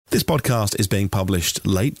This podcast is being published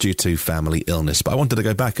late due to family illness, but I wanted to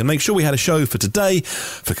go back and make sure we had a show for today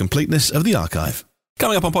for completeness of the archive.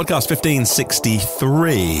 Coming up on podcast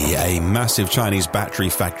 1563, a massive Chinese battery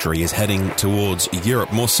factory is heading towards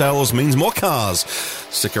Europe. More cells means more cars.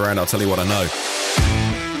 Stick around, I'll tell you what I know.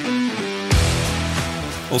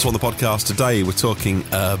 Also on the podcast today, we're talking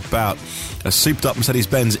about a souped-up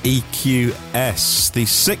Mercedes-Benz EQS, the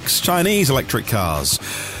 6 Chinese electric cars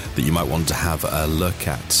that you might want to have a look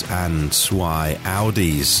at, and why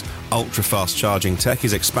Audi's ultra-fast charging tech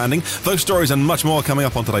is expanding. Those stories and much more coming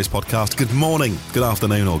up on today's podcast. Good morning, good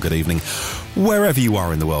afternoon, or good evening. Wherever you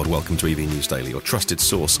are in the world, welcome to EV News Daily, your trusted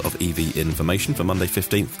source of EV information for Monday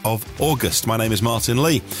 15th of August. My name is Martin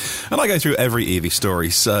Lee, and I go through every EV story,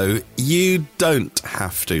 so you don't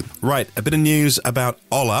have to. Right, a bit of news about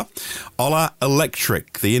Ola. Ola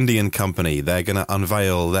Electric, the Indian company, they're going to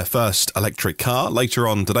unveil their first electric car later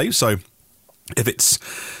on today, so if it's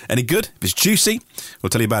any good, if it's juicy, we'll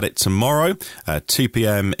tell you about it tomorrow, 2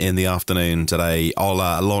 p.m. in the afternoon today.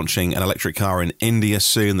 Ola are launching an electric car in India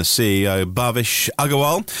soon. The CEO, Bhavish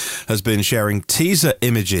Agarwal, has been sharing teaser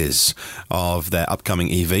images of their upcoming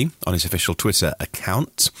EV on his official Twitter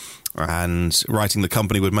account, and writing the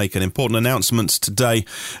company would make an important announcement today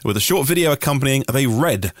with a short video accompanying of a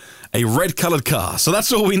red-coloured car. So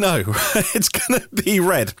that's all we know. It's going to be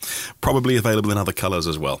red, probably available in other colours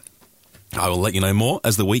as well. I will let you know more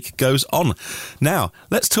as the week goes on. Now,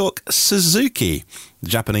 let's talk Suzuki. The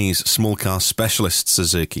Japanese small car specialist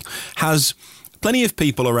Suzuki has plenty of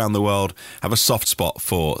people around the world have a soft spot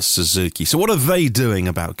for Suzuki. So what are they doing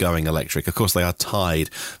about going electric? Of course, they are tied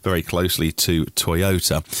very closely to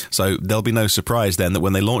Toyota. So there'll be no surprise then that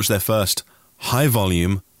when they launch their first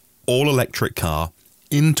high-volume, all-electric car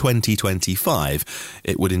in 2025,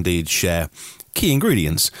 it would indeed share key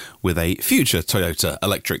ingredients with a future Toyota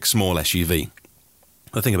electric small SUV.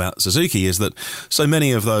 The thing about Suzuki is that so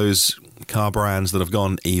many of those car brands that have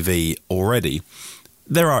gone EV already,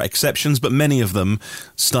 there are exceptions, but many of them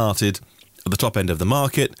started at the top end of the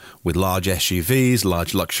market with large SUVs,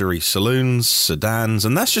 large luxury saloons, sedans,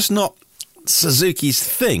 and that's just not Suzuki's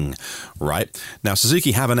thing, right? Now,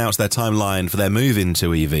 Suzuki have announced their timeline for their move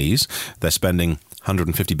into EVs. They're spending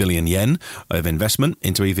 150 billion yen of investment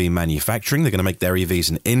into EV manufacturing. They're going to make their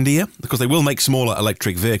EVs in India. Of course, they will make smaller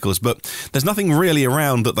electric vehicles, but there's nothing really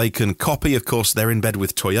around that they can copy. Of course, they're in bed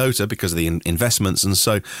with Toyota because of the investments, and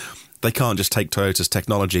so they can't just take Toyota's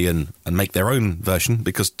technology and make their own version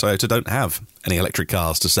because Toyota don't have any electric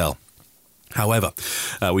cars to sell. However,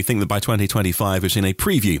 we think that by 2025, we've seen a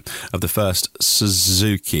preview of the first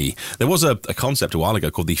Suzuki. There was a concept a while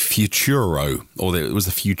ago called the Futuro, or it was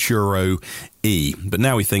the Futuro E. But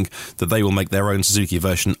now we think that they will make their own Suzuki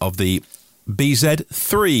version of the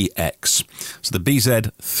BZ3X. So the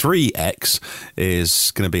BZ3X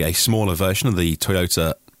is going to be a smaller version of the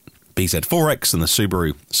Toyota BZ4X and the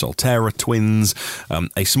Subaru Solterra twins,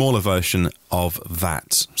 a smaller version of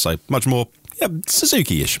that. So much more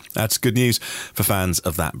Suzuki-ish. That's good news for fans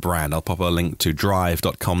of that brand. I'll pop a link to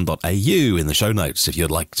drive.com.au in the show notes if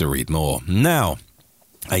you'd like to read more. Now,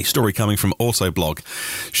 a story coming from Autoblog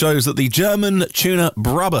shows that the German tuner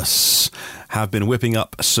Brabus have been whipping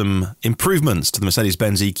up some improvements to the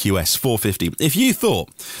Mercedes-Benz EQS 450. If you thought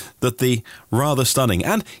that the rather stunning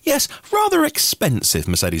and, yes, rather expensive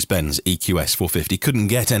Mercedes-Benz EQS 450 couldn't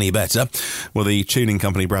get any better, well, the tuning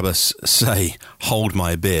company Brabus say, hold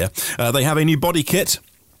my beer. They have a new body kit,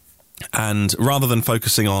 and rather than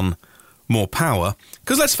focusing on more power,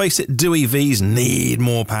 because let's face it, do EVs need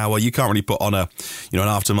more power? You can't really put on an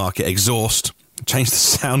aftermarket exhaust, change the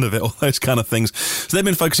sound of it, all those kind of things. So they've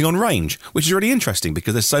been focusing on range, which is really interesting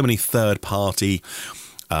because there's so many third-party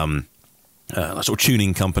sort of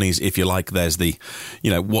tuning companies, if you like. There's the,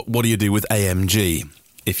 what do you do with AMG?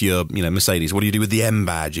 If you're, Mercedes, what do you do with the M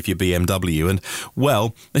badge if you're BMW? And,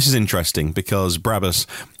 well, this is interesting because Brabus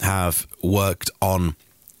have worked on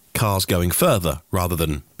cars going further rather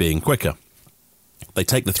than being quicker. They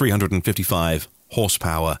take the 355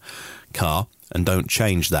 horsepower car and don't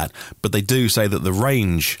change that, but they do say that the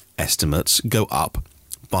range estimates go up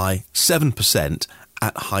by 7%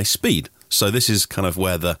 at high speed. So this is kind of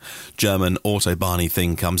where the German Autobahn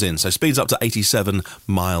thing comes in. So speeds up to 87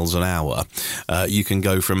 miles an hour. You can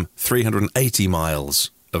go from 380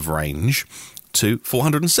 miles of range to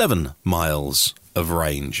 407 miles of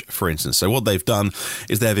range, for instance. So what they've done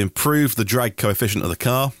is they've improved the drag coefficient of the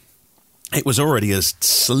car. It was already as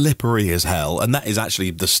slippery as hell, and that is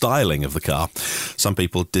actually the styling of the car. Some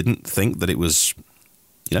people didn't think that it was,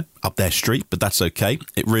 up their street, but that's okay.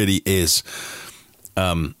 It really is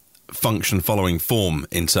function following form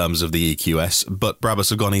in terms of the EQS, but Brabus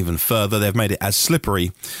have gone even further. They've made it as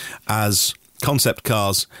slippery as concept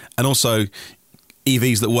cars and also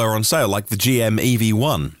EVs that were on sale, like the GM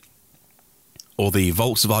EV1 or the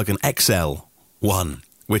Volkswagen XL1,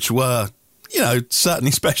 which were,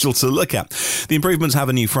 certainly special to look at. The improvements have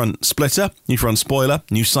a new front splitter, new front spoiler,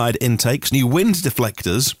 new side intakes, new wind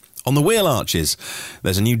deflectors on the wheel arches.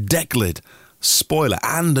 There's a new deck lid, spoiler,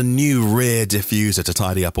 and a new rear diffuser to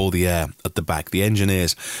tidy up all the air at the back. The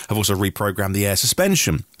engineers have also reprogrammed the air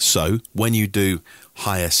suspension, so when you do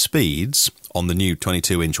higher speeds on the new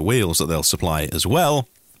 22-inch wheels that they'll supply as well,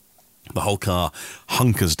 the whole car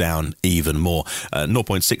hunkers down even more.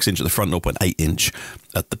 0.6 inch at the front, 0.8 inch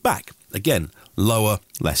at the back. Again, lower,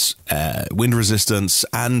 less wind resistance,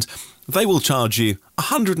 and they will charge you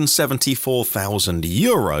 174,000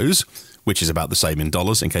 euros, which is about the same in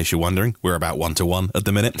dollars, in case you're wondering. We're about 1-to-1 at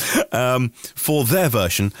the minute, for their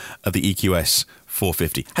version of the EQS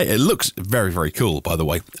 450. Hey, it looks very, very cool, by the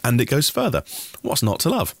way, and it goes further. What's not to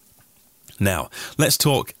love? Now, let's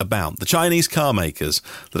talk about the Chinese car makers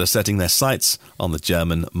that are setting their sights on the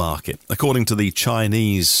German market. According to the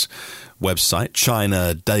Chinese website,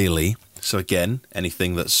 China Daily, so again,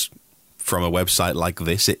 anything that's from a website like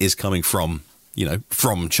this, it is coming from,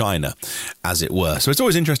 from China, as it were. So it's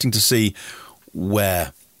always interesting to see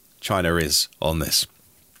where China is on this.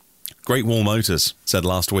 Great Wall Motors said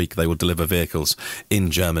last week they will deliver vehicles in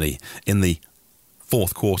Germany in the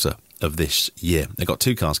fourth quarter of this year. They've got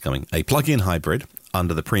two cars coming, a plug-in hybrid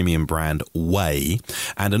under the premium brand Way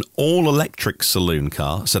and an all-electric sedan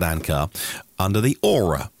car under the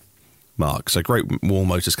Aura mark. So Great Wall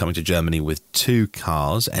Motors coming to Germany with two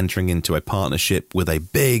cars, entering into a partnership with a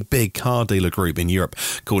big car dealer group in Europe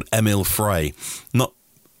called Emil Frey. Not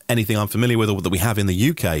anything I'm familiar with or that we have in the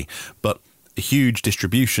UK, but a huge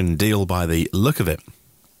distribution deal by the look of it.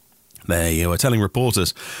 They were telling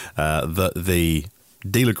reporters that the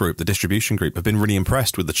dealer group, the distribution group, have been really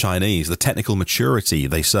impressed with the Chinese, the technical maturity,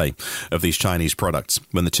 they say, of these Chinese products.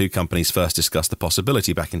 When the two companies first discussed the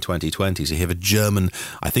possibility back in 2020, so you have a German,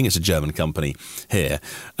 I think it's a German company here,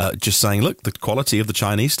 just saying, look, the quality of the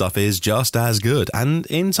Chinese stuff is just as good, and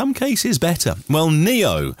in some cases better. Well,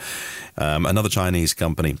 NIO, another Chinese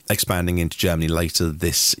company, expanding into Germany later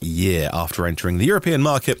this year after entering the European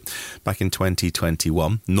market back in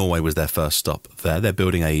 2021. Norway was their first stop there. They're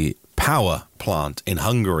building a power plant in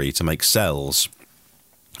Hungary to make cells,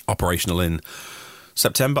 operational in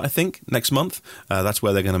September, I think, next month. That's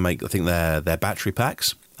where they're going to make, I think, their battery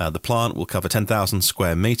packs. The plant will cover 10,000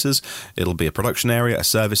 square meters. It'll be a production area, a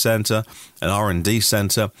service center, an R&D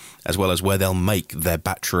center, as well as where they'll make their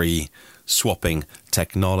battery swapping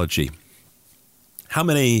technology. How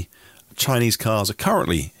many Chinese cars are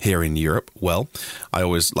currently here in Europe? Well, I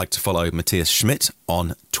always like to follow Matthias Schmidt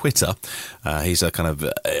on Twitter. He's a kind of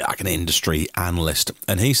like an industry analyst,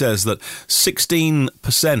 and he says that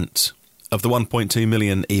 16% of the 1.2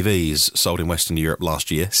 million EVs sold in Western Europe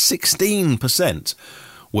last year, 16%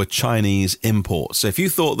 were Chinese imports. So if you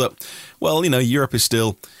thought that, well, Europe is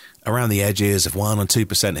still around the edges of 1 or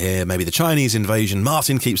 2% here, maybe the Chinese invasion,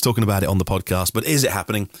 Martin keeps talking about it on the podcast, but is it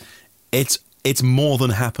happening? It's more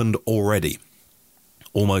than happened already.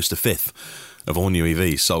 Almost a fifth of all new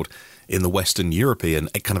EVs sold in the Western European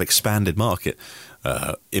kind of expanded market,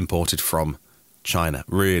 imported from China.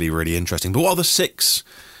 Really, really interesting. But what are the 6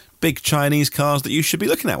 big Chinese cars that you should be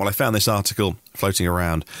looking at? Well, I found this article floating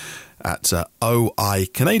around at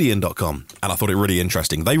oicanadian.com, and I thought it really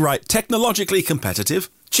interesting. They write, technologically competitive,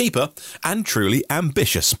 cheaper and truly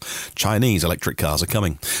ambitious. Chinese electric cars are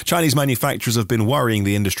coming. Chinese manufacturers have been worrying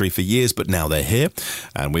the industry for years, but now they're here,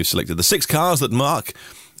 and we've selected the 6 cars that mark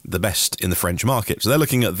the best in the French market. So they're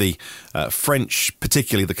looking at the French,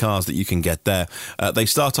 particularly the cars that you can get there. They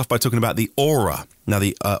start off by talking about the Aura. Now,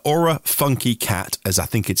 the Aura Funky Cat, as I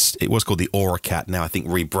think it was called the Aura Cat, now I think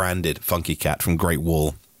rebranded Funky Cat from Great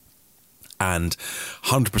Wall. And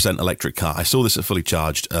 100% electric car. I saw this at Fully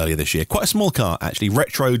Charged earlier this year. Quite a small car, actually.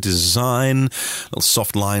 Retro design, little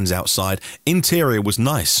soft lines outside. Interior was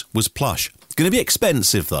nice, was plush. It's going to be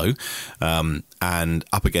expensive, though, and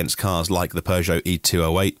up against cars like the Peugeot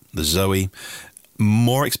E208, the Zoe.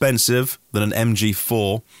 More expensive than an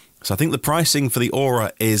MG4. So I think the pricing for the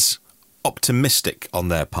Aura is optimistic on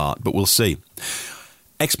their part, but we'll see.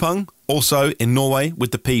 Xpeng, also in Norway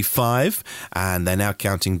with the P5, and they're now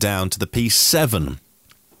counting down to the P7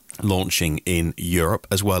 launching in Europe,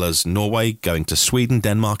 as well as Norway going to Sweden,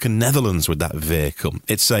 Denmark and Netherlands with that vehicle.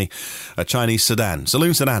 It's a Chinese sedan.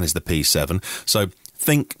 Saloon sedan is the P7. So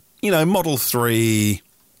think, Model 3,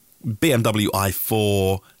 BMW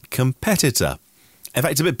i4 competitor. In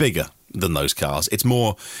fact, it's a bit bigger. than those cars. It's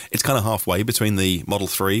kind of halfway between the Model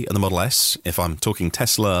 3 and the Model S, if I'm talking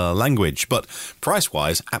Tesla language, but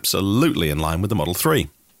price-wise, absolutely in line with the Model 3.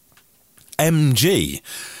 MG,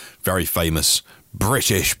 very famous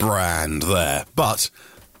British brand there, but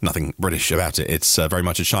nothing British about it. It's very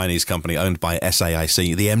much a Chinese company owned by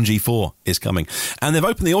SAIC. The MG4 is coming. And they've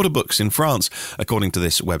opened the order books in France, according to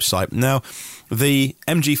this website. Now, the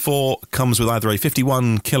MG4 comes with either a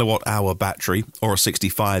 51 kilowatt-hour battery or a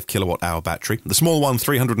 65 kilowatt-hour battery. The small one,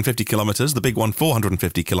 350 kilometres. The big one,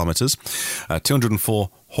 450 kilometres. 204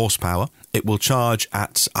 horsepower. It will charge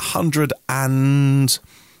at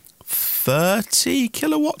 130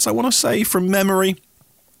 kilowatts, I want to say, from memory.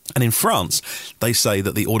 And in France, they say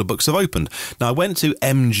that the order books have opened. Now, I went to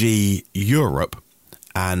MG Europe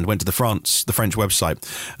and went to the French website,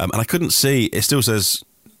 and I couldn't see, it still says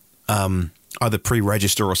either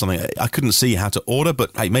pre-register or something. I couldn't see how to order,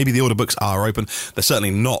 but hey, maybe the order books are open. They're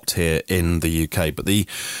certainly not here in the UK, but the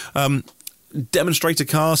demonstrator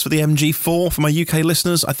cars for the MG4 for my UK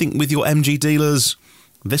listeners, I think with your MG dealers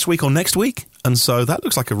this week or next week. And so that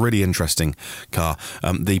looks like a really interesting car.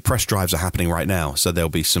 The press drives are happening right now, so there'll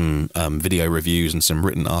be some video reviews and some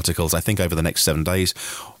written articles, I think, over the next 7 days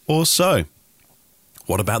or so.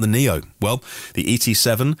 What about the Neo? Well, the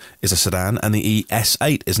ET7 is a sedan and the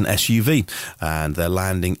ES8 is an SUV, and they're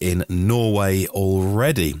landing in Norway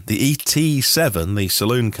already. The ET7, the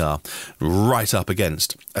saloon car, right up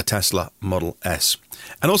against a Tesla Model S.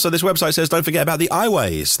 And also this website says don't forget about the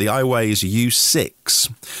iWays. The iWays U6,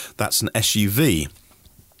 that's an SUV.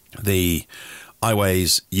 The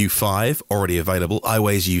iWays U5, already available.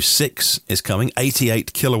 iWays U6 is coming.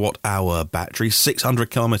 88 kilowatt-hour battery, 600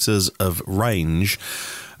 kilometres of range.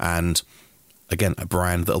 And, again, a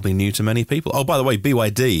brand that'll be new to many people. Oh, by the way,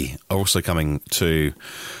 BYD are also coming to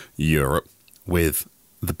Europe with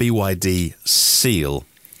the BYD Seal.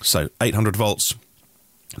 So, 800 volts.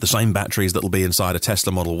 The same batteries that'll be inside a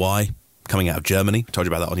Tesla Model Y, coming out of Germany. I told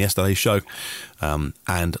you about that on yesterday's show.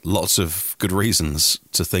 And lots of good reasons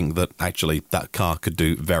to think that actually that car could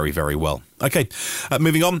do very, very well. Okay,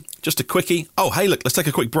 moving on, just a quickie. Oh, hey, look, let's take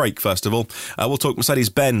a quick break first of all. We'll talk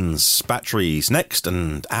Mercedes-Benz batteries next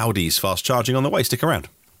and Audi's fast charging on the way. Stick around.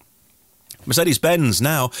 Mercedes-Benz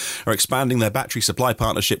now are expanding their battery supply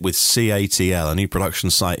partnership with CATL, a new production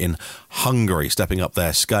site in Hungary, stepping up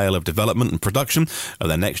their scale of development and production of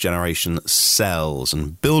their next-generation cells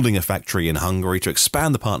and building a factory in Hungary to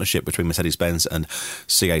expand the partnership between Mercedes-Benz and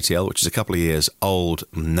CATL, which is a couple of years old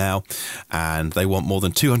now, and they want more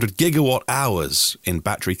than 200 gigawatt-hours in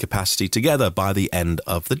battery capacity together by the end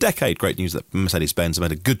of the decade. Great news that Mercedes-Benz have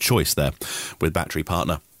made a good choice there with battery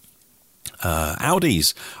partner.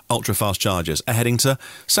 Audi's ultra-fast chargers are heading to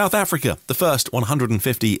South Africa. The first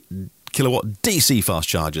 150 kilowatt DC fast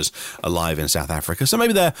chargers are live in South Africa. So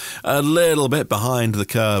maybe they're a little bit behind the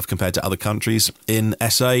curve compared to other countries in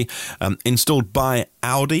SA. Installed by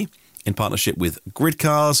Audi in partnership with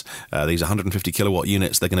Gridcars. These 150 kilowatt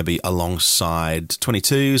units, they're going to be alongside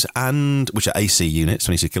 22s, which are AC units,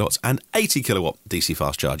 22 kilowatts, and 80 kilowatt DC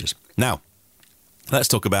fast chargers. Now, let's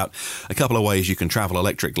talk about a couple of ways you can travel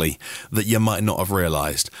electrically that you might not have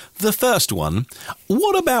realised. The first one,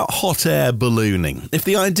 what about hot air ballooning? If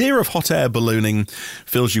the idea of hot air ballooning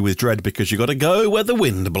fills you with dread because you've got to go where the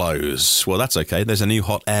wind blows, well, that's okay. There's a new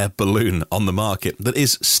hot air balloon on the market that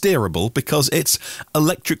is steerable because it's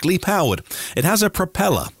electrically powered. It has a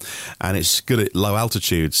propeller and it's good at low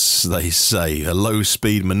altitudes, they say. A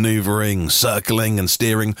low-speed manoeuvring, circling and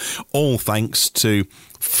steering, all thanks to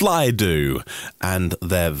Flydo and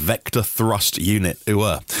their vector thrust unit.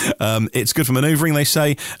 It's good for manoeuvring, they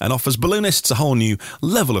say, and offers balloonists a whole new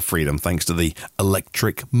level of freedom thanks to the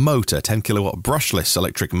electric motor, 10 kilowatt brushless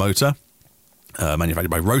electric motor.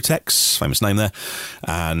 Manufactured by Rotex, famous name there,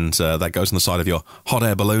 and that goes on the side of your hot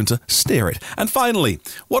air balloon to steer it. And finally,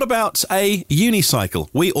 what about a unicycle?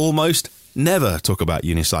 We almost never talk about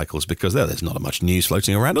unicycles because there's not much news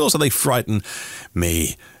floating around. Also, they frighten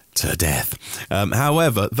me to death.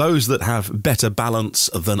 However, those that have better balance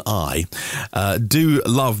than I do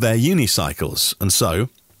love their unicycles, and so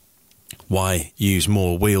why use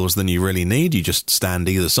more wheels than you really need? You just stand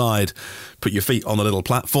either side, put your feet on the little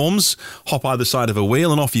platforms, hop either side of a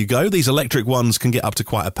wheel, and off you go. These electric ones can get up to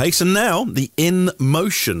quite a pace, and now the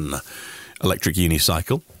InMotion electric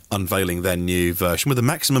unicycle unveiling their new version with a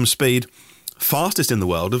maximum speed, fastest in the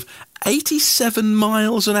world, of 87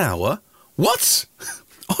 miles an hour. What?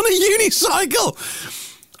 On a unicycle!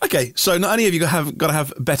 Okay, so not only have you got to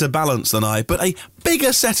have better balance than I, but a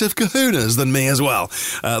bigger set of kahunas than me as well.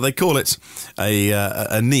 They call it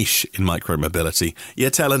a niche in micromobility.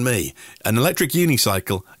 You're telling me an electric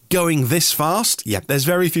unicycle going this fast, yeah, there's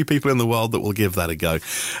very few people in the world that will give that a go.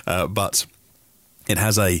 But it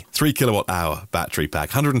has a 3 kilowatt hour battery pack,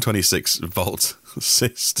 126 volt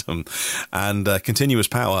system, and continuous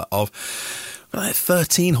power of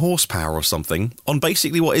 13 horsepower or something on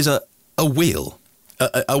basically what is a wheel.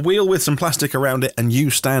 A wheel with some plastic around it and you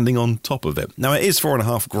standing on top of it. Now, it is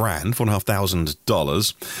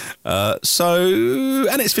 $4,500.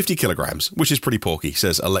 And it's 50 kilograms, which is pretty porky,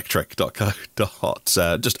 says electric.co.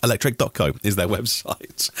 Just electric.co is their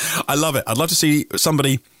website. I love it. I'd love to see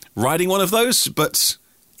somebody riding one of those, but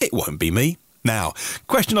it won't be me. Now,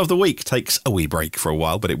 question of the week takes a wee break for a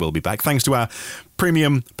while, but it will be back. Thanks to our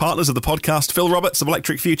premium partners of the podcast, Phil Roberts of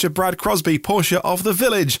Electric Future, Brad Crosby, Porsche of the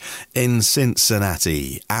Village in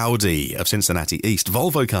Cincinnati, Audi of Cincinnati East,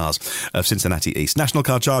 Volvo Cars of Cincinnati East, National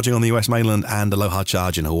Car Charging on the US mainland and Aloha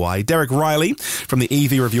Charge in Hawaii, Derek Riley from the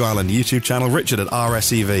EV Review Island YouTube channel, Richard at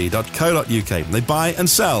rsev.co.uk. They buy and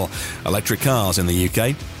sell electric cars in the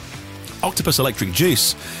UK. Octopus Electric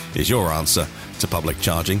Juice is your answer to public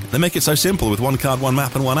charging. They make it so simple with one card, one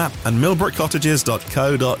map and one app. And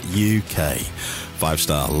millbrookcottages.co.uk.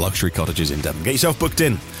 5-star luxury cottages in Devon. Get yourself booked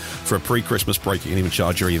in for a pre-Christmas break. You can even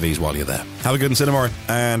charge your EVs while you're there. Have a good one tomorrow.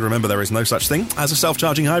 And remember, there is no such thing as a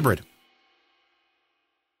self-charging hybrid.